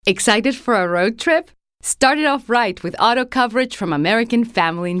Excited for a road trip? Start it off right with auto coverage from American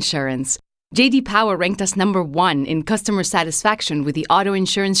Family Insurance. J.D. Power ranked us number 1 in customer satisfaction with the auto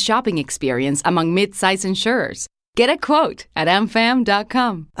insurance shopping experience among mid-size insurers. Get a quote at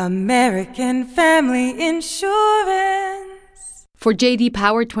amfam.com. American Family Insurance. For J.D.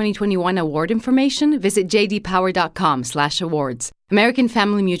 Power 2021 award information, visit jdpower.com/awards. American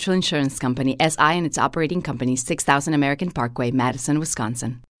Family Mutual Insurance Company, SI and its operating companies, 6000 American Parkway, Madison,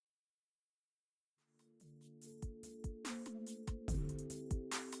 Wisconsin.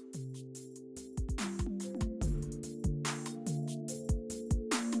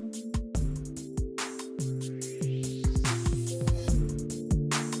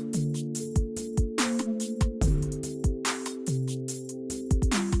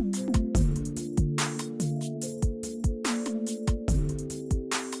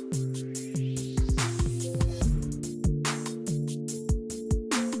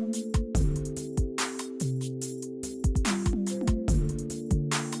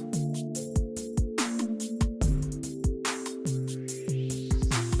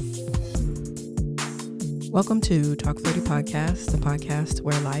 Welcome to Talk 30 Podcast, the podcast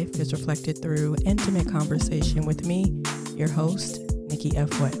where life is reflected through intimate conversation with me, your host, Nikki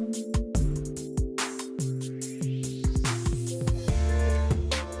F. Wett.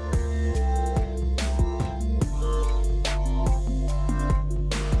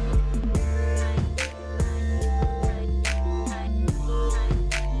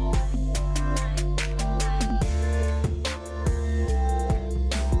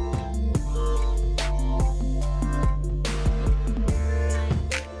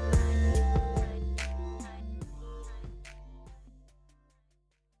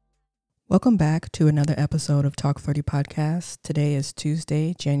 Welcome back to another episode of Talk 30 Podcast. Today is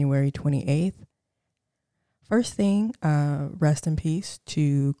Tuesday, January 28th. First thing, rest in peace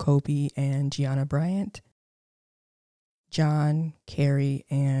to Kobe and Gianna Bryant, John, Carrie,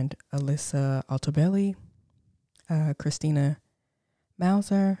 and Alyssa Altobelli, Christina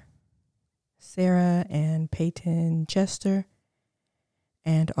Mauser, Sarah and Peyton Chester,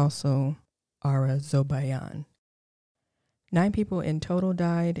 and also Ara Zobayan. 9 people in total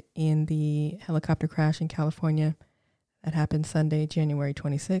died in the helicopter crash in California that happened Sunday, January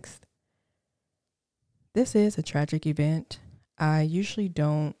 26th. This is a tragic event. I usually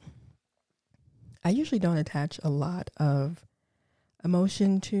don't attach a lot of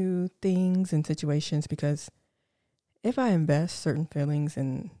emotion to things and situations because if I invest certain feelings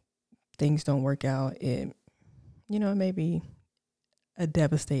and things don't work out, it may be a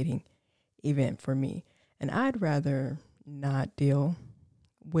devastating event for me. And I'd rather not deal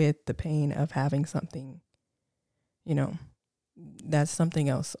with the pain of having something, that's something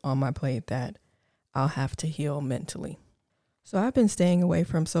else on my plate that I'll have to heal mentally. So I've been staying away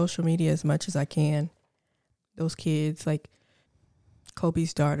from social media as much as I can. Those kids, like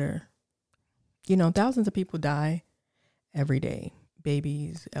Kobe's daughter, thousands of people die every day,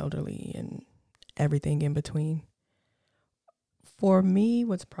 babies, elderly, and everything in between. For me,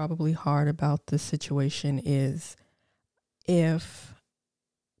 what's probably hard about this situation is if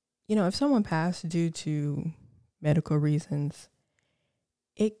someone passed due to medical reasons,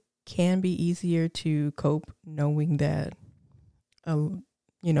 it can be easier to cope knowing that,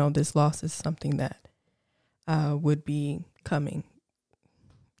 this loss is something that would be coming,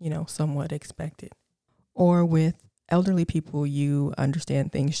 somewhat expected. Or with elderly people, you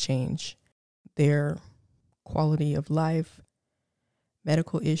understand things change. Their quality of life,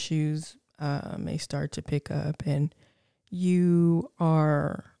 medical issues may start to pick up, and you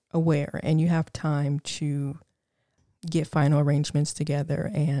are aware and you have time to get final arrangements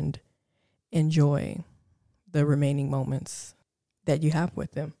together and enjoy the remaining moments that you have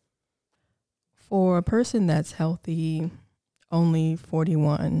with them. For a person that's healthy, only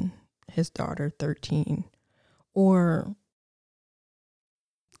 41, his daughter 13, or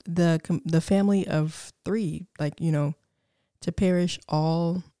the family of 3, to perish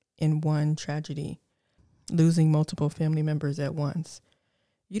all in one tragedy, losing multiple family members at once.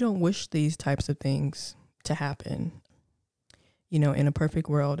 You don't wish these types of things to happen. In a perfect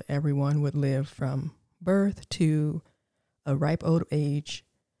world, everyone would live from birth to a ripe old age,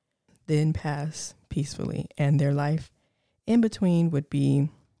 then pass peacefully. And their life in between would be,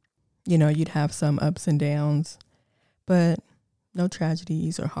 you'd have some ups and downs, but no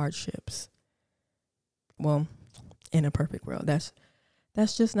tragedies or hardships. Well, in a perfect world, that's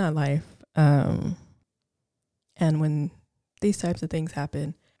just not life. And when these types of things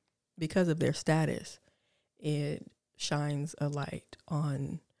happen, because of their status, it shines a light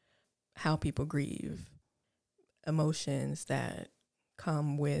on how people grieve, emotions that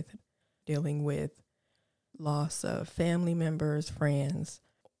come with dealing with loss of family members, friends,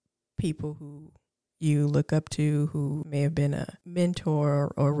 people who you look up to who may have been a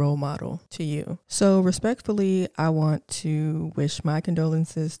mentor or role model to you. So respectfully, I want to wish my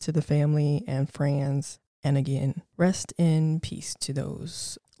condolences to the family and friends. And again, rest in peace to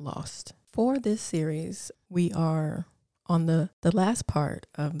those lost. For this series, we are on the last part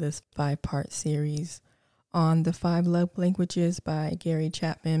of this 5-part series on the 5 love languages by Gary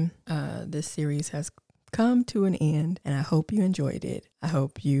Chapman. This series has come to an end, and I hope you enjoyed it. I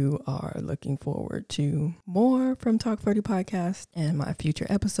hope you are looking forward to more from Talk 30 Podcast and my future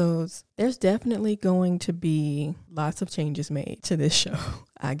episodes. There's definitely going to be lots of changes made to this show.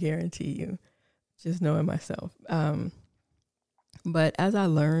 I guarantee you, just knowing myself. But as I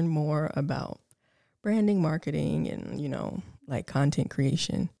learn more about branding, marketing, and, like content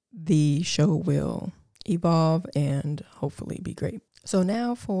creation, the show will evolve and hopefully be great. So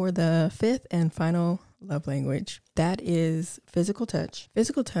now for the 5th and final love language, that is physical touch.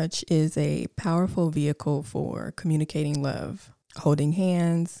 Physical touch is a powerful vehicle for communicating love, holding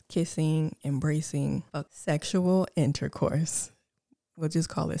hands, kissing, embracing, sexual intercourse. We'll just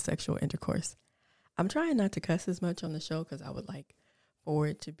call it sexual intercourse. I'm trying not to cuss as much on the show because I would like for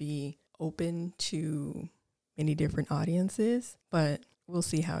it to be open to many different audiences, but we'll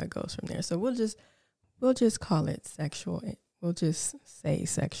see how it goes from there. So we'll just call it sexual. We'll just say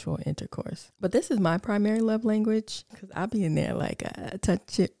sexual intercourse. But this is my primary love language because I'll be in there like,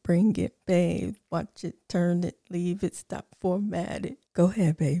 touch it, bring it, babe. Watch it, turn it, leave it, stop, format it. Go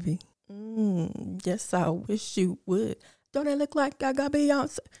ahead, baby. Yes, I wish you would. Don't I look like I got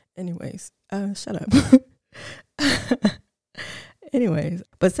Beyonce? Anyways, shut up. Anyways,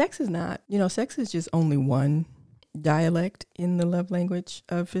 but sex is not, sex is just only one dialect in the love language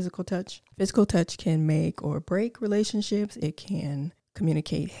of physical touch. Physical touch can make or break relationships. It can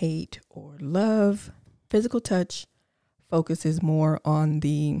communicate hate or love. Physical touch focuses more on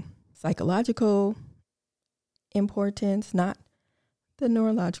the psychological importance, not the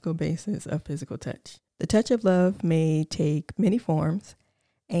neurological basis of physical touch. The touch of love may take many forms,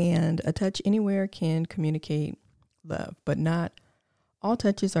 and a touch anywhere can communicate love, but not all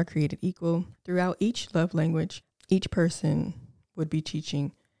touches are created equal. Throughout each love language, each person would be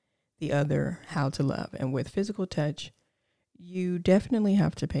teaching the other how to love. And with physical touch, you definitely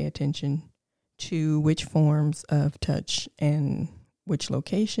have to pay attention to which forms of touch and which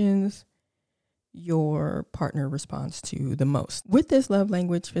locations your partner responds to the most. With this love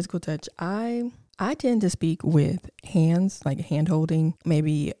language, physical touch, I tend to speak with hands, like hand holding,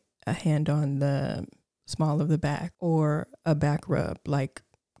 maybe a hand on the small of the back, or a back rub, like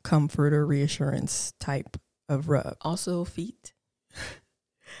comfort or reassurance type of rub. Also feet.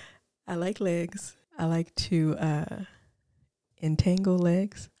 I like legs. I like to entangle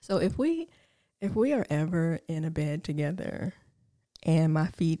legs. So if we are ever in a bed together and my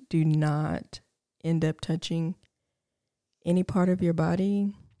feet do not end up touching any part of your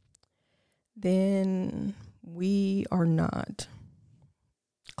body, then we are not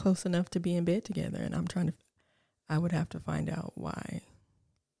close enough to be in bed together. And I would have to find out why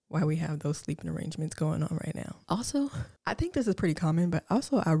we have those sleeping arrangements going on right now. Also, I think this is pretty common, but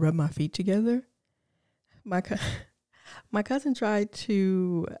also I rub my feet together. My cousin tried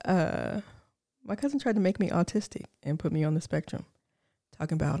to make me autistic and put me on the spectrum,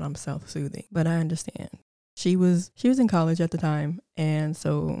 talking about I'm self-soothing, but I understand. She was in college at the time, and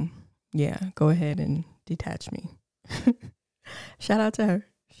so yeah, go ahead and detach me. Shout out to her.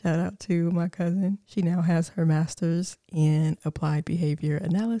 Shout out to my cousin. She now has her master's in applied behavior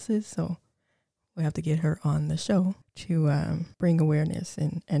analysis, so we'll have to get her on the show to bring awareness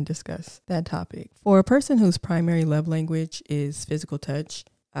and discuss that topic. For a person whose primary love language is physical touch,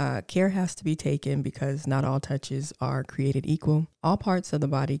 care has to be taken because not all touches are created equal. All parts of the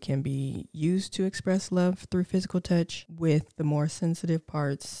body can be used to express love through physical touch, with the more sensitive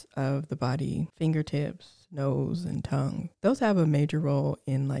parts of the body, fingertips, nose, and tongue. Those have a major role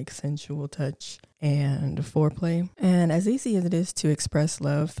in like sensual touch and foreplay. And as easy as it is to express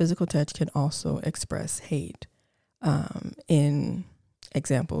love, physical touch can also express hate. In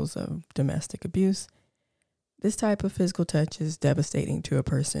examples of domestic abuse, this type of physical touch is devastating to a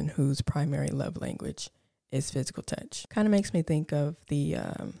person whose primary love language is physical touch. Kind of makes me think of the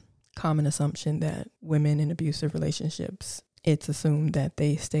common assumption that women in abusive relationships, it's assumed that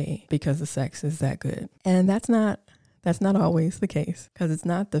they stay because the sex is that good. And that's not always the case, because it's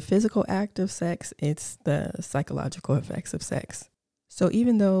not the physical act of sex, it's the psychological effects of sex. So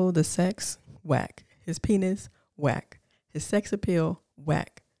even though the sex, whack, his penis, whack, his sex appeal,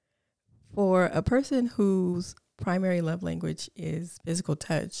 whack, for a person whose primary love language is physical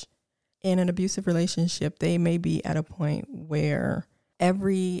touch. In an abusive relationship, they may be at a point where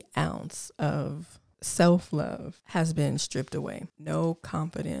every ounce of self-love has been stripped away. No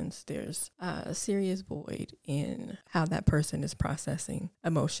confidence. There's a serious void in how that person is processing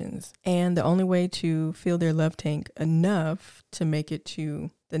emotions. And the only way to fill their love tank enough to make it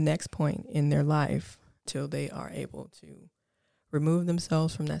to the next point in their life till they are able to remove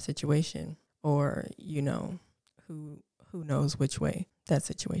themselves from that situation, or, you know, who knows which way that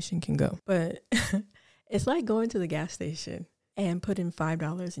situation can go. But it's like going to the gas station and putting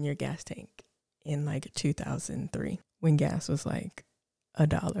 $5 in your gas tank in like 2003 when gas was like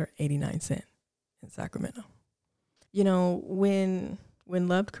 $1.89 in Sacramento. You know, when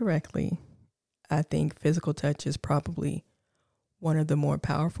loved correctly, I think physical touch is probably one of the more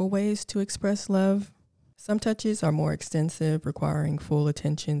powerful ways to express love. Some touches are more extensive, requiring full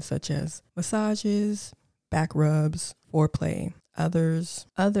attention, such as massages, back rubs, foreplay. Others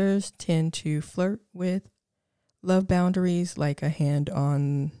tend to flirt with love boundaries, like a hand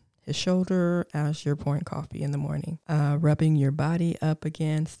on his shoulder as you're pouring coffee in the morning, rubbing your body up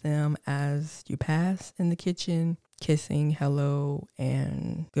against them as you pass in the kitchen, kissing hello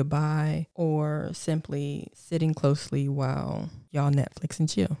and goodbye, or simply sitting closely while y'all Netflix and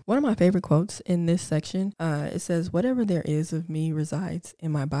chill. One of my favorite quotes in this section, it says, "Whatever there is of me resides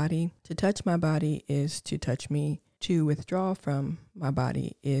in my body. To touch my body is to touch me. To withdraw from my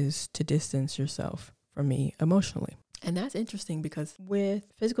body is to distance yourself from me emotionally." And that's interesting because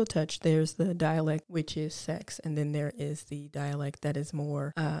with physical touch, there's the dialect, which is sex. And then there is the dialect that is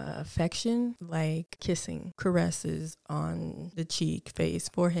more affection, like kissing, caresses on the cheek, face,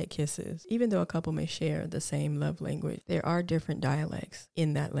 forehead kisses. Even though a couple may share the same love language, there are different dialects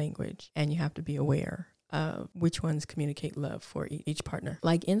in that language. And you have to be aware of which ones communicate love for each partner.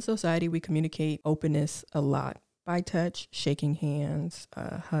 Like in society, we communicate openness a lot by touch, shaking hands,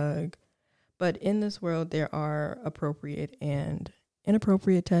 hug. But in this world, there are appropriate and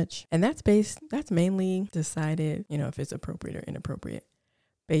inappropriate touch. And that's mainly decided, you know, if it's appropriate or inappropriate,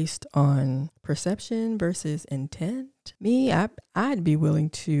 based on perception versus intent. Me, I'd be willing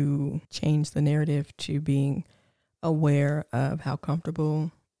to change the narrative to being aware of how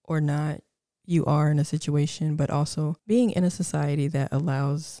comfortable or not you are in a situation, but also being in a society that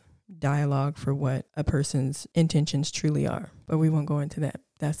allows dialogue for what a person's intentions truly are. But we won't go into that.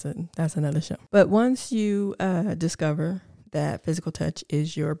 That's another show. But once you discover that physical touch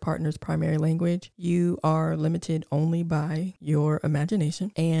is your partner's primary language, you are limited only by your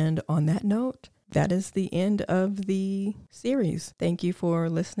imagination. And on that note, that is the end of the series. Thank you for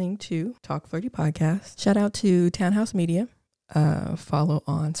listening to Talk Flirty Podcast. Shout out to Townhouse Media. Follow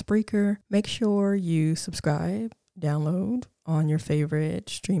on Spreaker. Make sure you subscribe, download on your favorite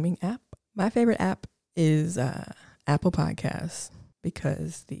streaming app. My favorite app is Apple Podcasts,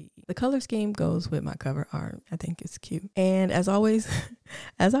 because the color scheme goes with my cover art. I think it's cute. And as always,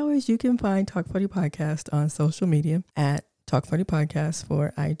 you can find Talk Flirty Podcast on social media at Talk Flirty Podcast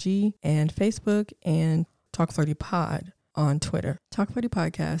for IG and Facebook, and Talk Flirty Pod on Twitter. Talk Flirty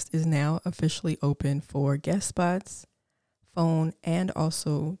Podcast is now officially open for guest spots, phone, and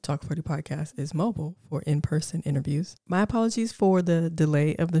also Talk Flirty Podcast is mobile for in-person interviews. My apologies for the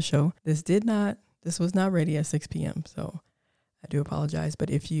delay of the show. This was not ready at 6 p.m. So I do apologize, but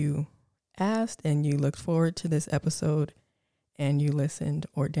if you asked and you looked forward to this episode and you listened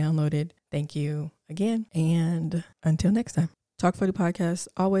or downloaded, thank you again. And until next time, Talk Flirty Podcast,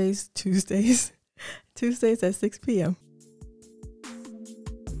 always Tuesdays at 6 p.m.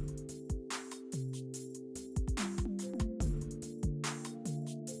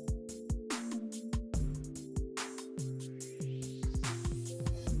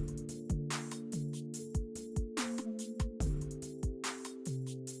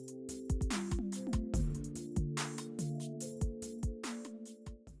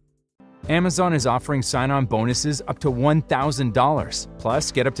 Amazon is offering sign-on bonuses up to $1,000,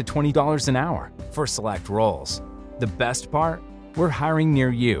 plus get up to $20 an hour for select roles. The best part? We're hiring near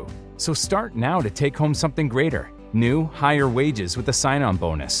you. So start now to take home something greater. New, higher wages with a sign-on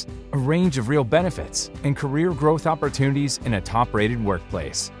bonus, a range of real benefits, and career growth opportunities in a top-rated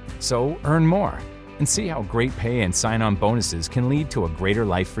workplace. So earn more and see how great pay and sign-on bonuses can lead to a greater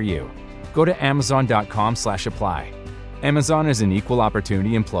life for you. Go to amazon.com/apply. Amazon is an equal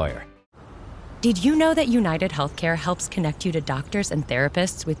opportunity employer. Did you know that United Healthcare helps connect you to doctors and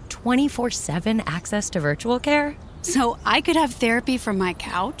therapists with 24/7 access to virtual care? So I could have therapy from my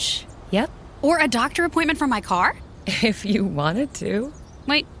couch? Yep. Or a doctor appointment from my car? If you wanted to.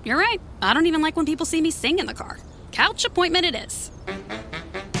 Wait, you're right. I don't even like when people see me sing in the car. Couch appointment it is.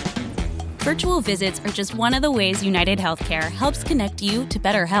 Virtual visits are just one of the ways United Healthcare helps connect you to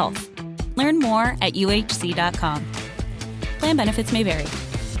better health. Learn more at uhc.com. Plan benefits may vary.